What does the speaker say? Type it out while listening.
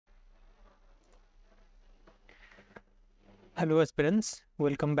Hello aspirants,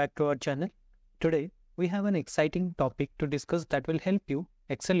 welcome back to our channel. Today we have an exciting topic to discuss that will help you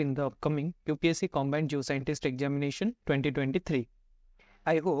excel in the upcoming UPSC Combined Geoscientist Examination 2023.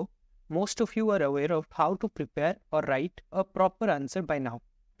 I hope most of you are aware of how to prepare or write a proper answer by now,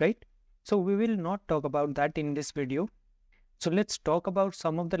 right? So we will not talk about that in this video. So let's talk about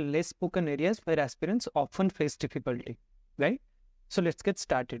some of the less spoken areas where aspirants often face difficulty, right? So let's get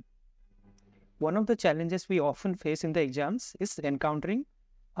started. One of the challenges we often face in the exams is encountering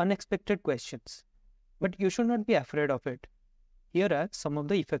unexpected questions. But you should not be afraid of it. Here are some of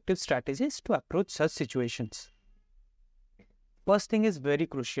the effective strategies to approach such situations. First thing is very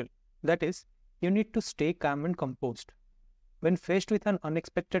crucial. That is, you need to stay calm and composed. When faced with an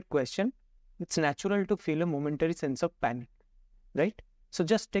unexpected question, it's natural to feel a momentary sense of panic, right? So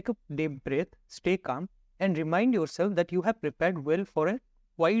just take a deep breath, stay calm, and remind yourself that you have prepared well for a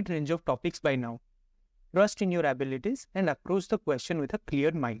wide range of topics by now. Trust in your abilities and approach the question with a clear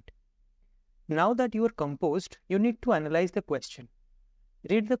mind. Now that you are composed, you need to analyze the question.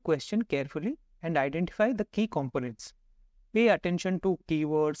 Read the question carefully and identify the key components. Pay attention to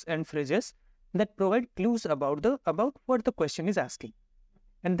keywords and phrases that provide clues about what the question is asking.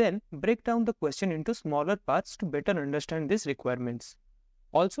 And then break down the question into smaller parts to better understand these requirements.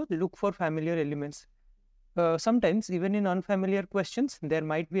 Also, look for familiar elements. Sometimes, even in unfamiliar questions, there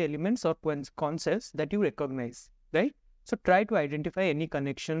might be elements or concepts that you recognize, right? So, try to identify any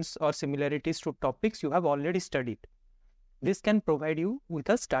connections or similarities to topics you have already studied. This can provide you with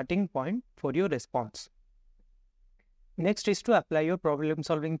a starting point for your response. Next is to apply your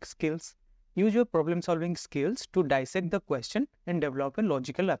problem-solving skills. Use your problem-solving skills to dissect the question and develop a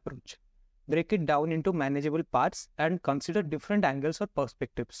logical approach. Break it down into manageable parts and consider different angles or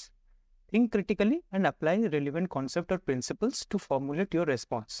perspectives. Think critically and apply relevant concepts or principles to formulate your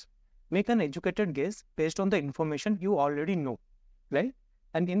response. Make an educated guess based on the information you already know, right?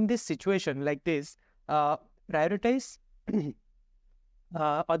 And in this situation like this, prioritize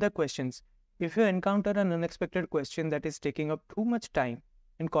other questions. If you encounter an unexpected question that is taking up too much time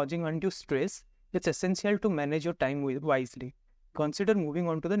and causing undue stress, it's essential to manage your time wisely. Consider moving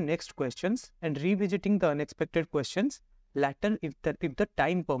on to the next questions and revisiting the unexpected questions later if the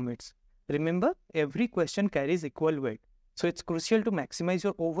time permits. Remember, every question carries equal weight. So it's crucial to maximize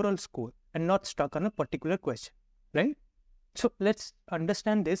your overall score and not stuck on a particular question, right? So let's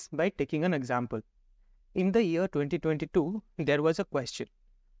understand this by taking an example. In the year 2022, there was a question.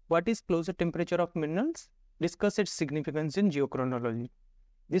 What is closure temperature of minerals? Discuss its significance in geochronology.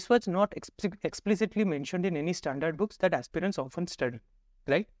 This was not explicitly mentioned in any standard books that aspirants often study,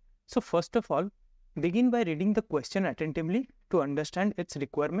 right? So first of all, begin by reading the question attentively to understand its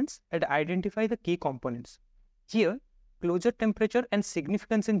requirements and identify the key components. Here, closure temperature and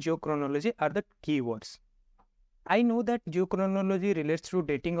significance in geochronology are the keywords. I know that geochronology relates to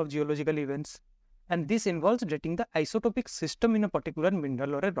dating of geological events, and this involves dating the isotopic system in a particular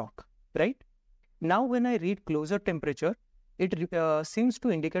mineral or a rock, right? Now, when I read closure temperature, it seems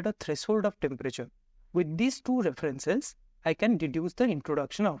to indicate a threshold of temperature. With these two references, I can deduce the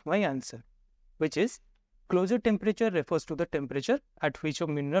introduction of my answer, which is closure temperature refers to the temperature at which a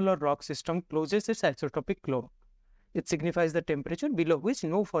mineral or rock system closes its isotopic core. It signifies the temperature below which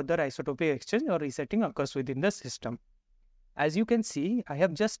no further isotopic exchange or resetting occurs within the system. As you can see, I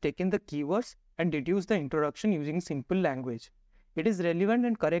have just taken the keywords and deduced the introduction using simple language. It is relevant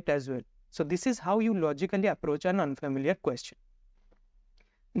and correct as well. So this is how you logically approach an unfamiliar question.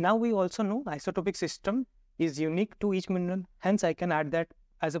 Now we also know isotopic system is unique to each mineral. Hence I can add that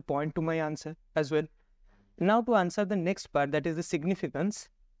as a point to my answer as well. Now to answer the next part, that is the significance,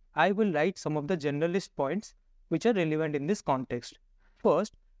 I will write some of the generalist points which are relevant in this context.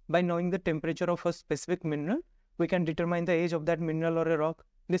 First, by knowing the temperature of a specific mineral, we can determine the age of that mineral or a rock.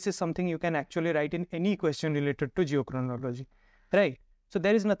 This is something you can actually write in any question related to geochronology, right? So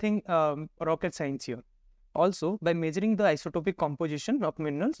there is nothing rocket science here. Also, by measuring the isotopic composition of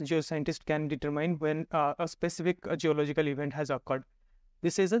minerals, geoscientists can determine when a specific geological event has occurred.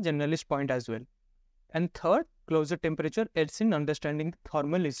 This is a generalist point as well. And third, closure temperature aids in understanding the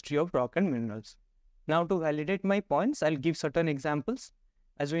thermal history of rock and minerals. Now to validate my points, I'll give certain examples.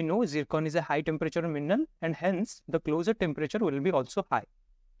 As we know, zircon is a high temperature mineral and hence the closure temperature will be also high,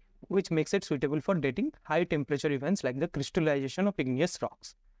 which makes it suitable for dating high temperature events like the crystallization of igneous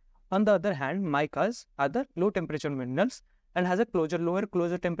rocks. On the other hand, micas are the low temperature minerals and has a lower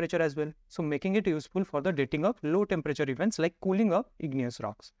closure temperature as well, so making it useful for the dating of low temperature events like cooling of igneous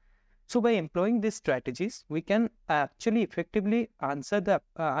rocks. So by employing these strategies, we can actually effectively answer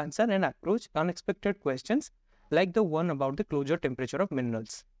and approach unexpected questions like the one about the closure temperature of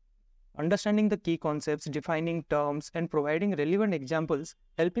minerals. Understanding the key concepts, defining terms, and providing relevant examples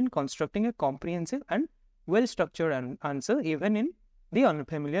help in constructing a comprehensive and well-structured answer even in the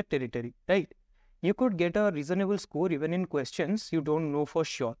unfamiliar territory, right? You could get a reasonable score even in questions you don't know for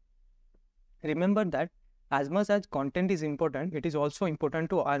sure. Remember that as much as content is important, it is also important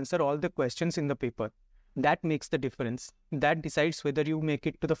to answer all the questions in the paper. That makes the difference. That decides whether you make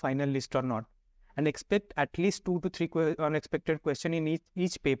it to the final list or not. And expect at least 2 to 3 unexpected questions in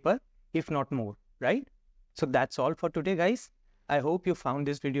each paper, if not more, right? So that's all for today, guys. I hope you found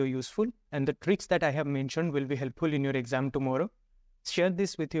this video useful and the tricks that I have mentioned will be helpful in your exam tomorrow. Share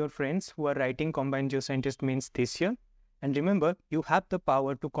this with your friends who are writing Combined Geoscientist mains this year. And remember, you have the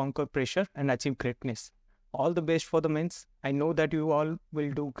power to conquer pressure and achieve greatness. All the best for the mains. I know that you all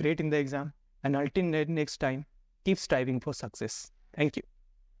will do great in the exam. And until next time, keep striving for success. Thank you.